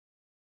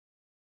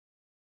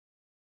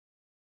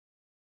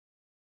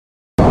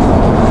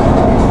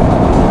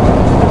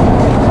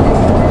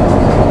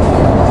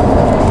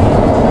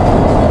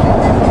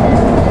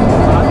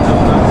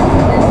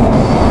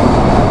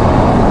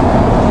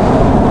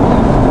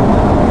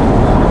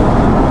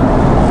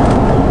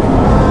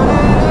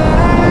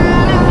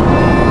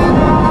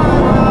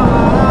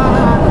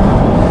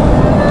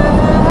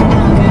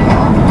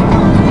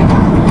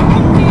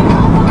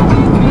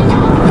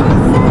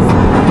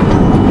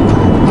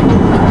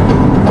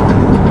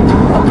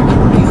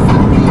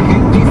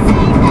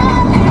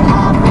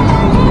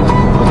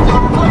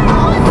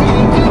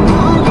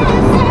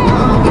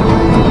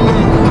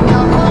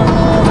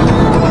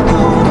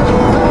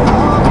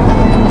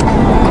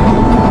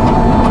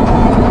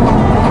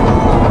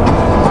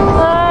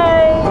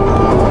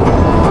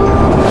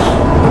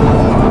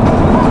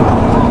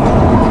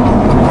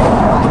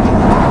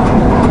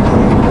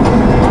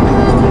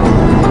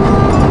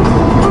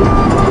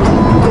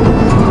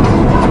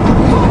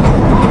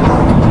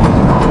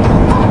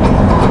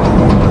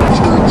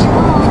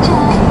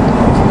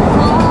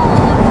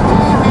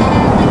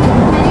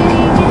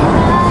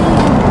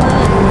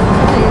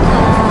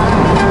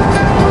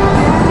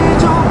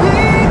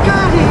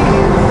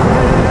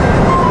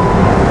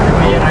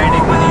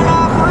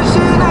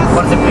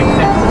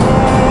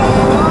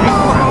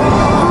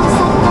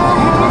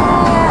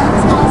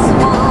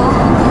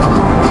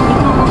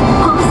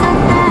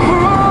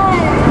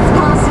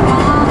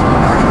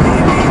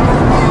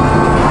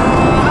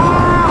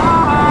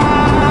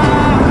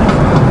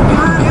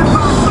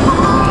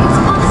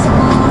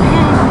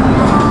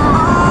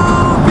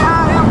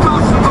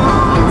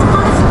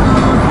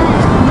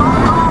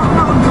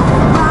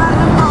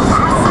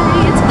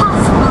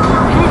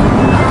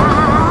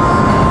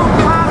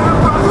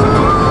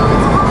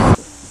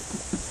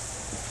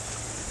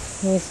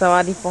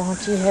सवारी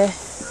पहुंची है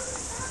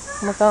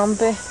मकाम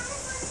पे।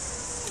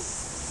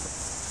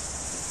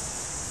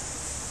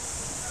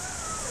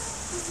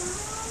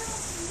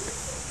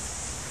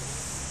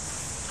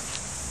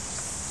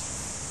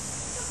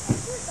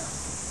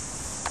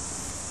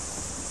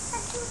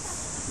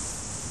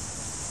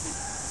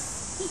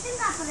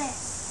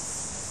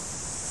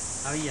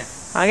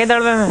 आगे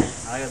दड़बे में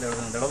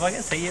दड़बा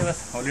क्या सही है बस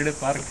holiday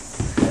park.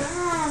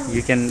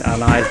 You can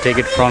I take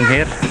it from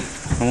here.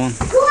 Come on.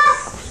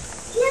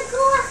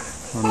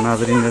 और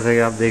नाज़रीन जैसे कि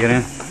आप देख रहे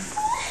हैं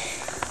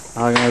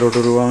आ गए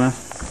रोटोरुआ में।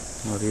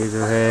 और ये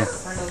जो है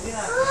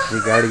ये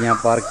गाड़ी यहाँ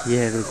पार्क की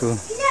है बिल्कुल।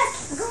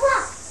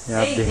 ये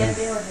आप देखें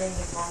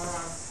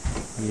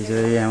ये जो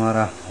है ये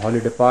हमारा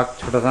हॉलीडे पार्क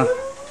छोटा सा।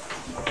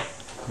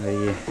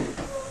 ये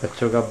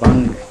बच्चों का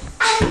बंग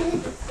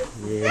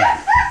ये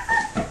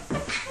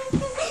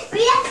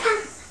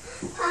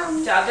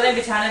चादरें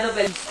बिछाने तो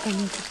पहले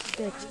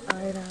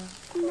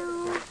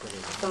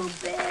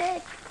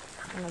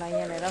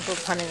लड़ाइयाँ ले रहा खूब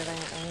खाने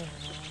लड़ाइयाँ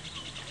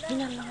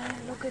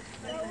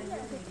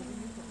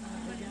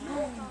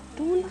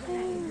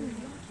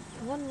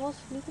One was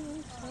sleeping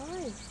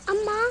inside.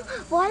 अम्मा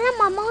वाला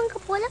मामा उनका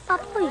बोला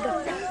पापा ही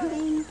करते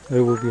अरे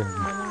वो भी है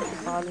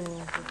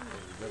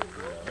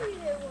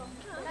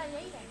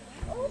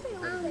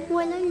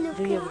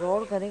जो ये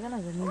रोड करेगा ना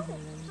जमीन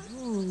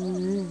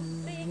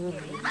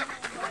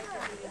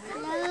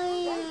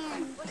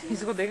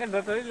इसको देखकर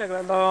डर तो नहीं लग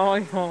रहा था।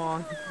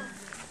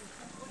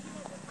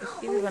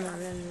 इसकी भी बना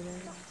ले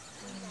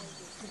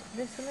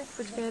इसमें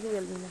कुछ कह रही है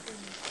अलमीना।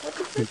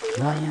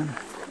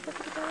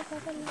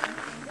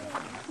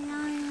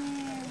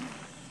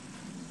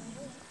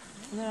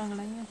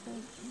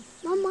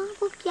 मामा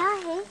वो क्या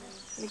है?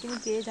 लेकिन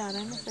तेज आ रहा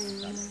है ना सही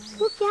में।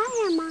 वो क्या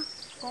है माँ?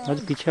 आज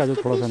पीछे आ जाओ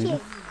थोड़ा सा नहीं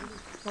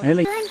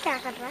क्या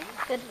कर रहा है?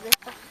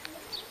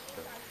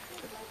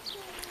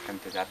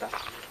 जाता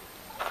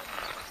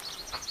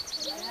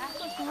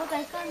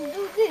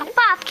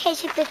अप्पा आप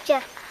खींचे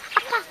पिक्चर।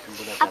 अप्पा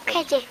आप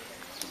खींचे।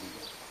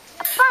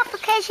 अप्पा आप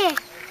खींचे।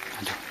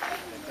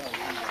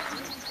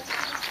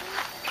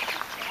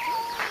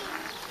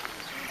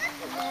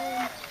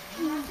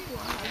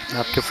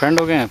 आपके फ्रेंड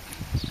हो गए हैं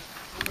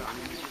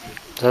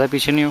ज़्यादा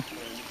पीछे नहीं हो।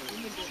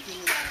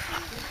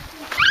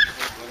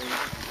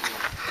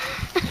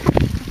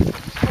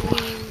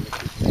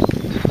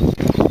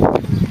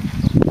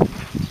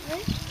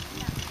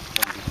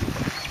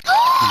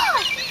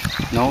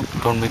 No,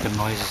 don't make a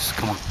noise.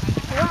 Come on.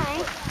 Why?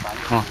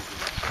 Come on.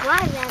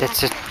 Why?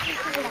 That's it.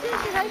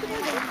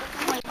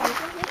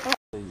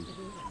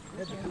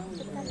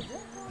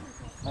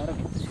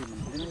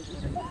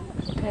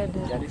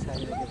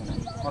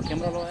 और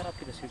कैमरा लो यार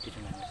आपकी तस्वीर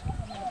खींचना है।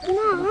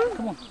 No.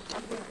 Come on.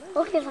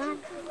 Okay, fine.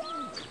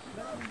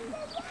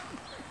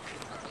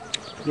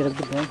 Get up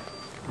the bag.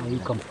 Now you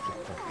come.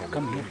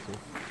 Come here.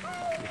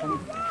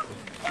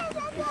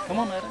 Come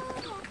on, Aaron.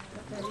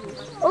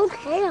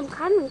 Okay, I'm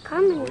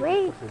coming.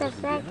 Wait a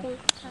second.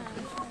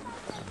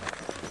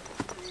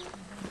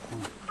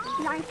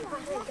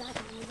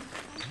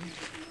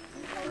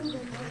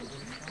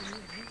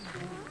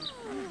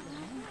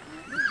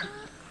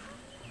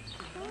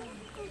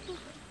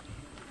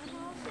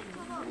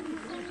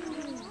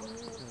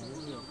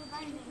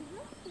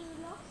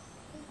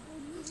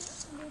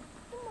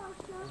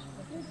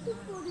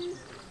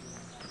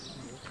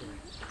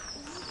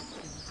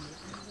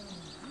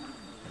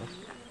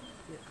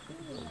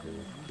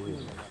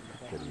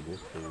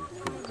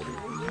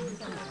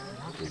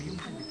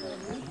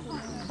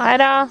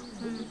 Ayra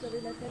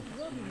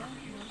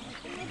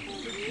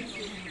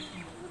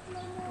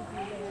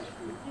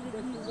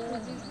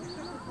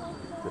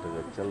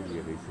चल रही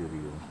है कैसे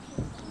रही हो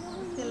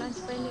लंच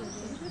पहले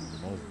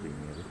मौज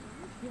देंगे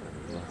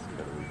बस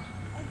कर रही है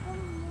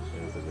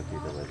तो गति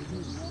दबा दी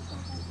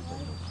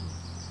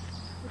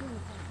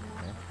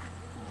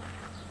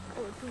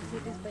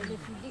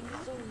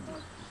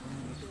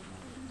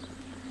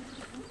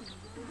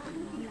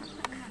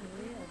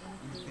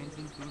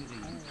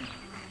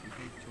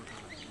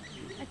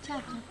अच्छा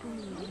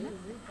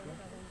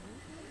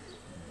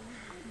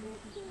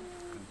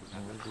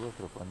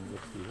दूसरा पानी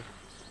लगती है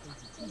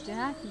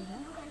जाती है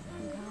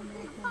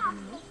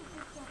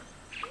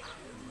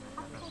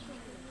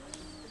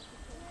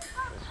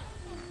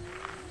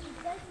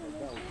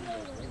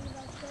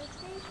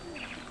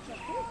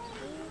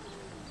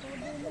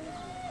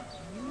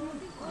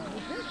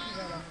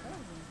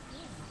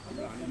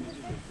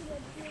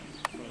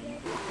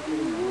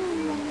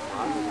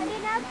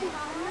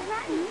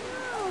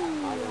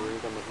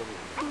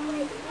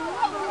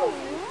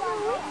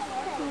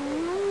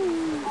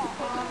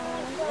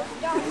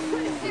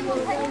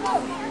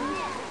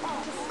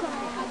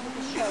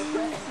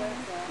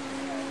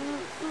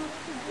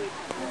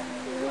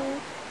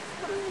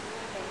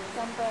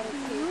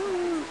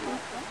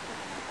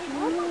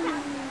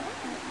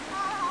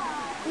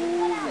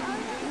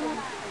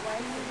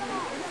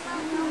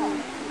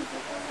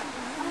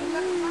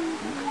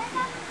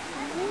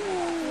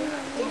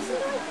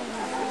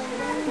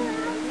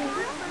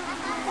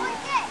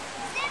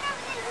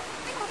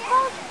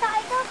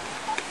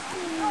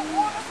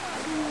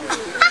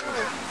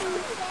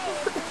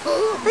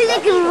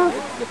वो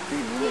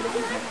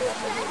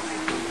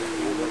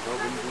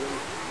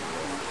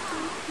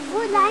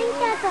लाइन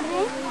क्या कर रहे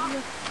हैं?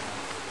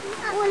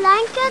 वो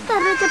लाइन क्या कर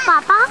रहे थे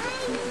पापा?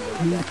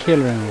 खेल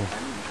रहे हैं वो।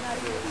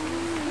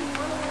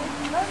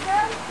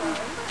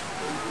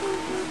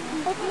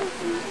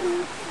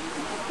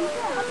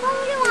 पापा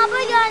मुझे वहाँ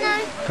पर जाना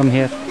है। Come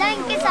here.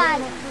 लाइन के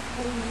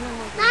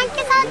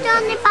साथ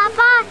जाने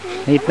पापा।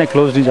 नहीं, इतने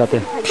क्लोज नहीं जाते।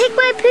 Take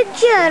my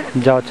picture.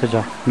 जाओ, अच्छा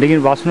जाओ। लेकिन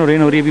वासनो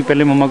रेन हो रही है अभी,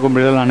 पहले मम्मा को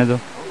अम्ब्रेला लाने दो।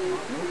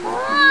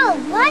 Oh,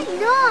 what?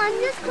 No, I'm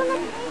just gonna.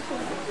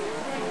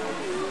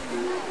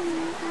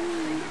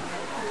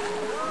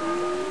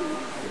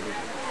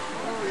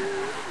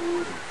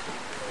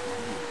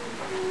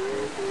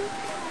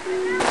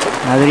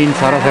 नाज़रीन,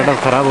 सारा सेटअप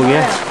ख़राब हो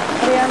गया,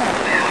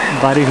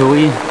 बारिश हो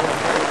गई।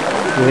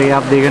 जैसे कि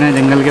आप देख रहे हैं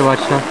जंगल के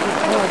बादशाह,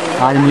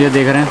 आज मुझे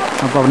देख रहे हैं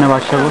आप अपने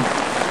बादशाह को।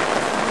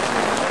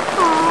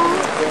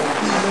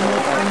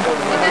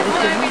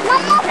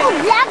 मम्मा वो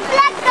ब्लैक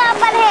कहाँ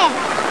पर है?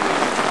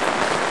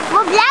 वो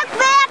ब्लैक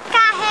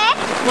कहाँ है?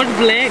 What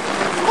black?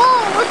 वो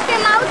उसके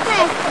माउथ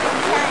में।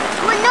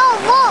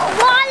 वो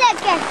अलग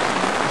है।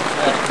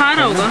 कुछ खा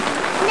रहा होगा।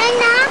 नहीं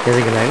ना।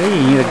 कैसे खिलाएगा?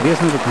 यहीं रख दिया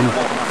इसने तो खाना।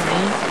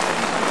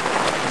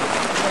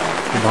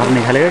 बाहर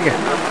निकालेगा क्या?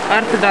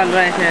 अर्थ डाल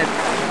रहा है शायद।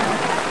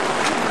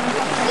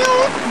 क्यों?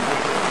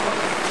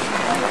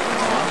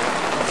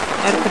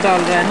 अर्थ डाल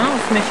रहा है ना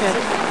उसमें शायद।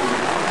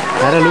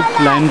 अरे लोग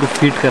लाइन को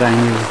फीड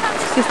कराएंगे वो।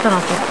 किस तरह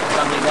से?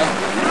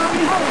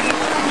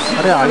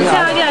 अरे आगे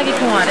आगे आगे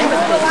क्यों आ रहे हैं?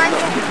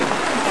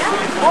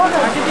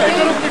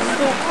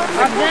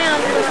 आप जाएं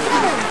आगे।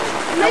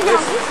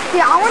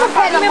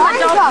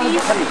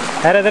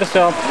 अरे इधर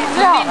स्टॉप।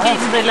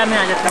 अम्ब्रेला में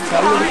आ जाता है।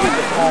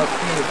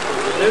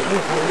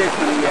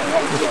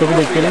 उसको भी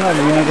देख के लेना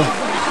लीना को।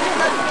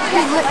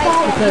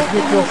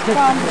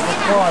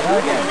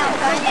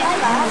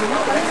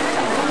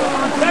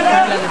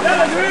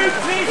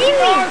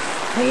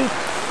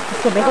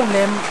 उसको देखो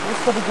मैम,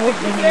 उसको तो बहुत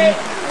देंगे।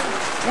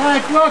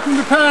 Right, welcome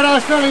to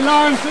Paradise Valley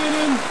Lion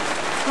Feeding.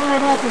 Sorry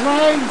about the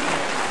rain.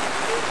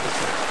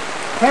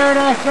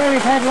 Paradise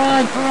Valley's had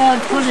lions for around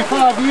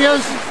 25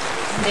 years.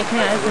 देखने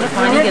आए पूरा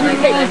पानी के अंदर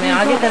खेलने में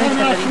आगे करें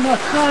From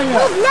Australia.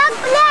 वो ब्लैक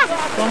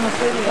कौन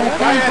ऑस्ट्रेलिया?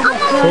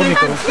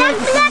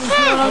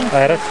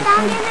 अरे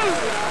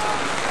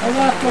And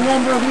after a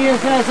number of years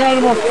those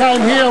animals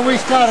came here, we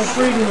started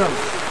breeding them.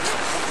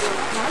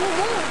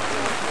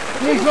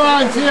 These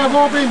lions here have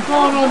all been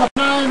born on the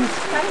plains.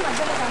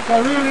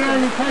 They're really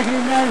only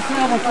taking notice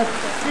now at the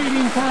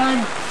feeding time.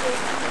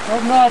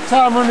 At night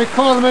time when we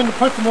call them in to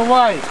put them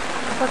away.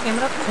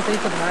 Camera छतरी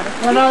से बाहर है।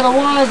 I know the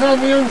wires on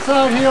the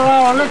inside here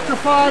are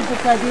electrified, but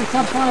they do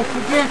sometimes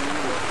forget.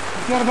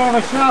 Get a bit of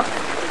a shock.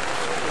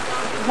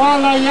 While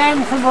they're young,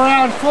 from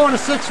around 4 to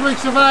 6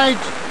 weeks of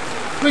age,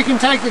 we can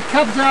take the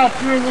cubs out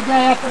during the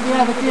day up to the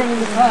other deer in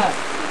the park.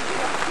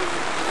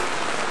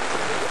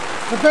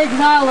 The big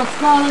male that's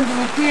gone into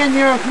the deer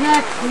near his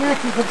neck, the neck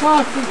is the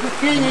boss, he's the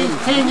king, he's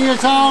 10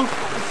 years old.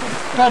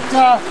 But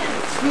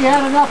he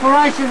had an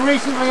operation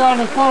recently on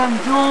his bottom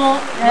jaw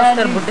and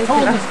he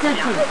pulled the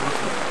stitches.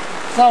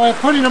 So we're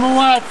putting him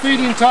away at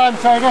feeding time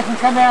so he doesn't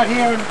come out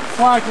here and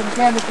fight and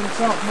damage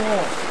himself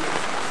more.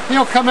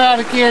 He'll come out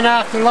again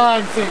after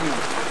lion feeding.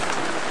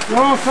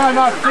 We're also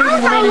not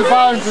feeding him any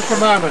bones at the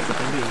moment.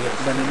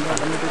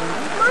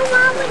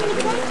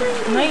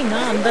 नहीं ना,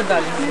 अंदर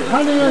डालेंगे।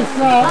 Honey is,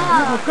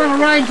 we've got a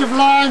range of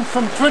lions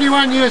from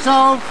 21 years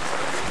old.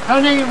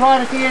 Honey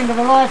right at the end of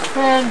a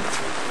lifespan.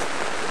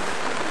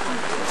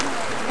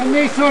 In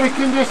these sort of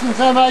conditions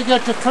they may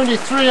get to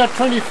 23 or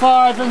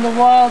 25 in the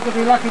wild. They'll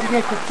be lucky to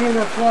get to 10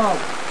 or 12.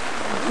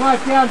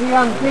 Right down to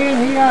young Ben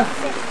here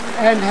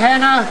and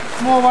Hannah,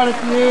 small one at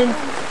the end.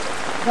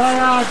 They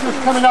are just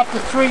coming up to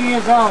 3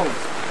 years old.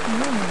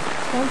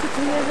 कौन सी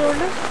 3 years old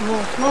है?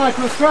 Right,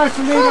 we'll throw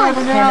some meat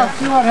over now,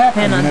 see what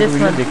happens. ना this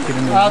one.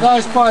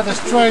 Those by the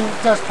string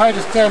just pay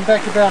to stand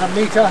back about a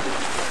metre.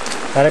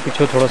 अरे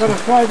पीछे थोड़ा सा। Got to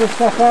throw this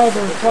stuff over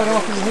and quite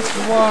often hit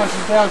the wires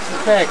and bounces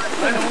back.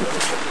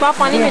 तो आप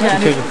पानी में जा रहे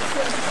हैं।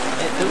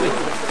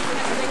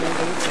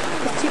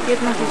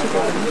 कितना पीछे कर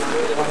रहे हैं?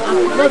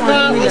 Look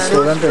up,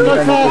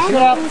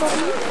 get up.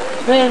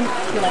 Ben,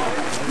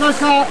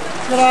 look up,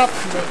 get up.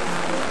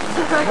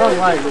 Wrong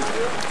way.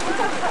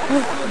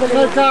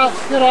 Look up,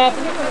 get up.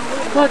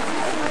 Quick.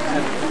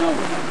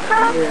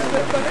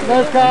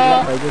 Look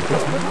up.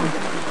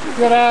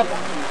 Get up.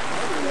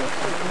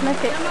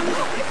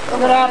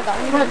 Get up.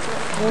 Quick.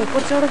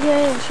 ऊपर चढ़ गया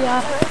है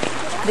होशियार।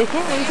 देखें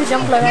यहीं से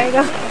जंप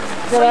लगाएगा।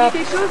 Get up.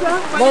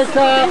 Look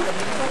up.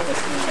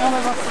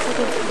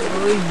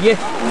 ये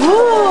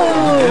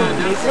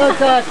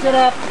Look up, get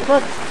up.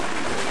 Quick.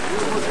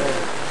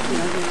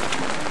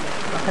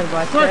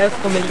 बादशाह है,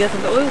 उसको मिल गया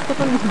सुंदर। ओए उसको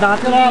तो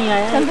दांत भी नहीं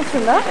आया।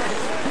 सुंदर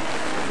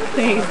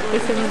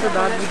इससे में तो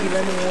दांत भी गीला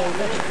नहीं हुआ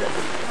होगा।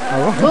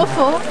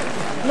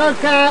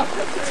 Look up.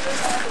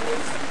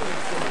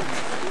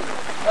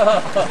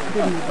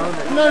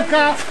 Look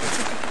up.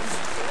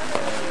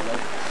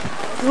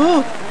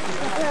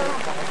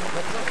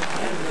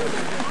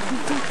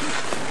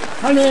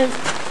 Honey.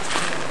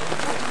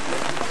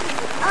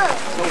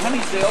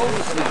 honey's the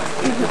oldest now.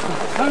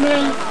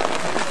 Honey.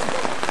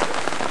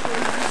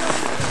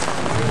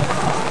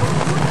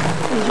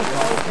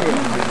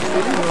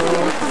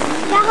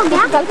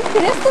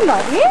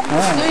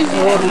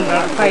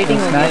 Fighting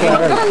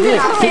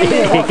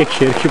एक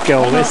शेर क्यों क्या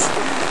होगा इस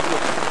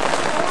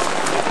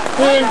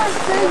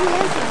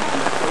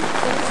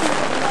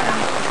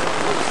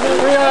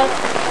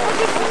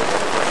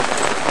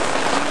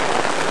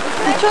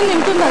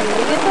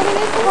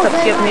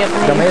सबकी अपनी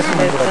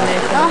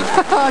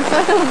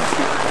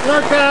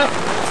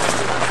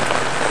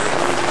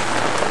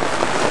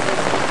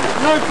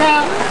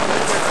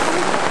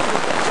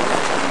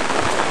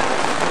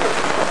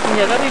अपनी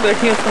जगह भी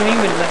बैठी है उसको नहीं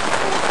मिल रहा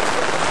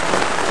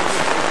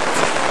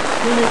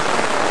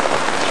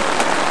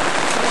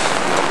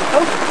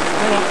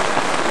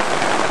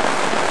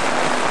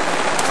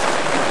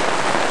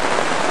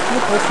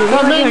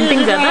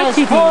हंटिंग ज्यादा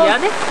अच्छी थी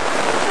याद है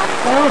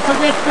They also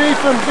get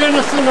beef and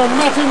venison and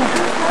mutton.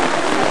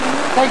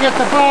 They get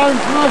the bones,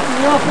 most of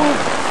the offal,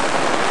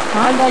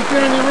 and they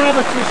get any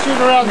rabbits to shoot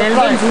around the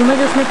place. जू में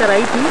जिसने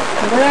कराई थी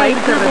फाइट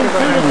कर रहे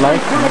थे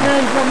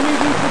kilograms of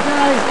meat each a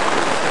day.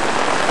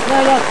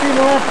 They like feed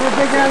a lot for a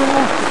big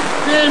animal.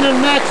 Ben and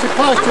Max are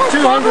close to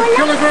 200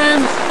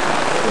 kilograms.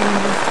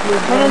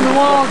 But in the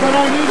wild they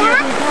don't eat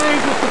every day,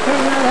 just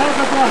depending on how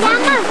much their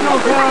hunting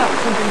skills are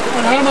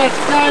and how much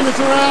game is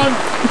around.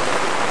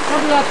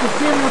 Probably up to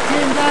 7 or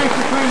 10 days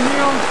between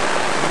meals.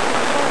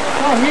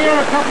 So here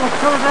a couple of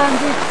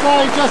kilograms each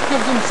day just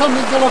gives them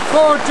something to look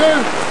forward to.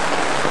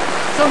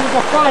 Something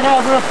to fight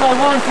over if they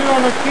want to,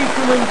 and it keeps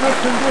them in good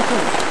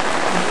condition.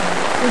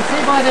 You can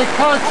see by their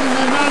coats and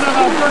their manner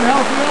they're good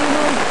healthy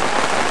animals.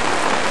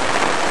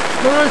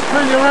 There is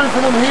plenty of room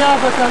for them here,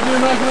 but they do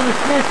make a little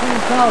space for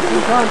themselves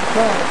from time to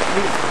time.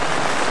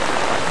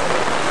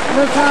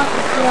 Look up,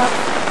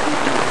 yeah.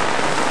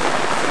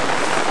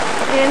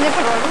 Get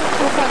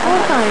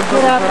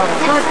up, look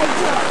up.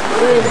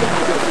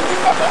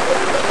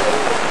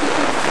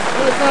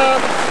 Look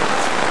up.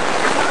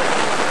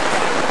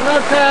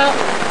 Look up.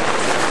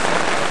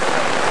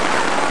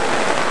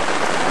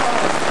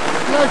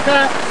 Look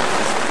up.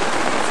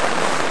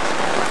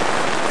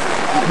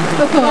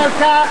 Look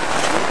up.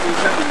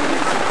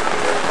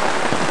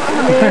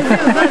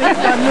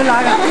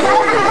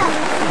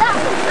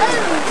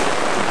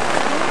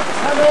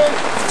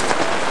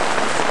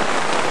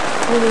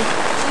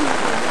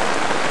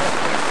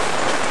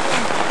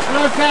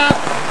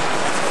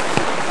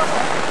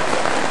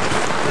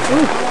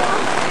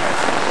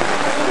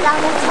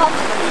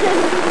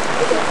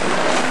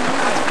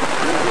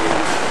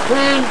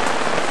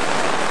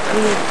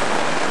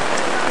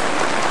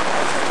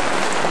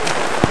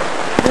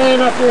 Then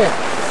up there.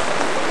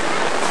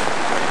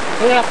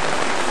 Yeah.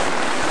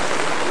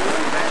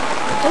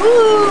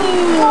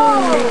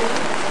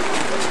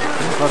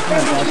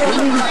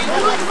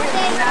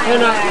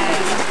 And up.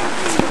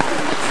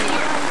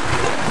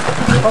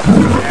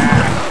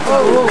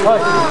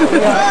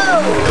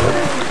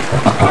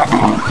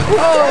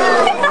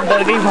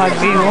 डर गई भाग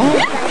गई हूँ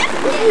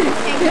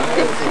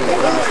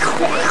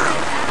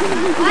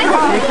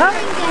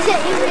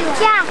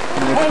क्या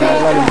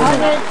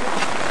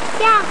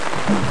क्या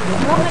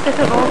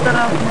कैसे रोक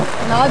करा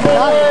ना दे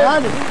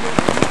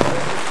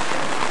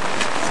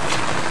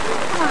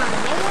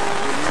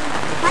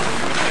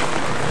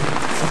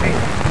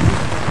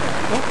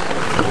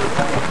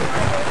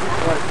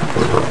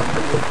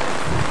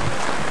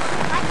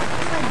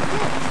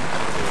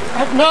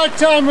At night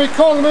time we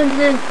call them into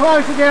the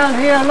enclosure down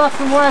here, lock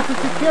them away for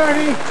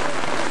security.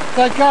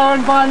 They go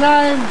in by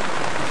name,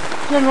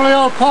 generally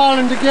all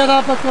piling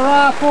together, but there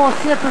are 4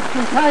 separate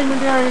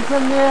containment areas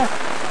in there.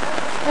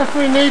 If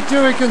we need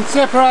to, we can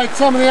separate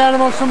some of the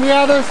animals from the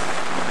others.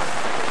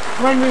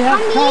 When we have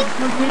cubs,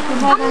 we keep the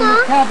mother and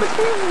the cubs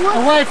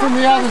away from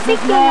the others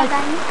at night,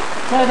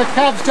 so the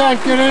cubs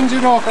don't get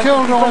injured or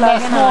killed or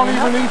they're small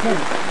even eaten.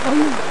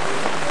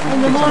 In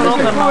the morning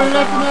before we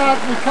let them out,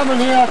 we come in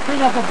here,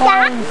 clean up the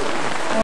bones,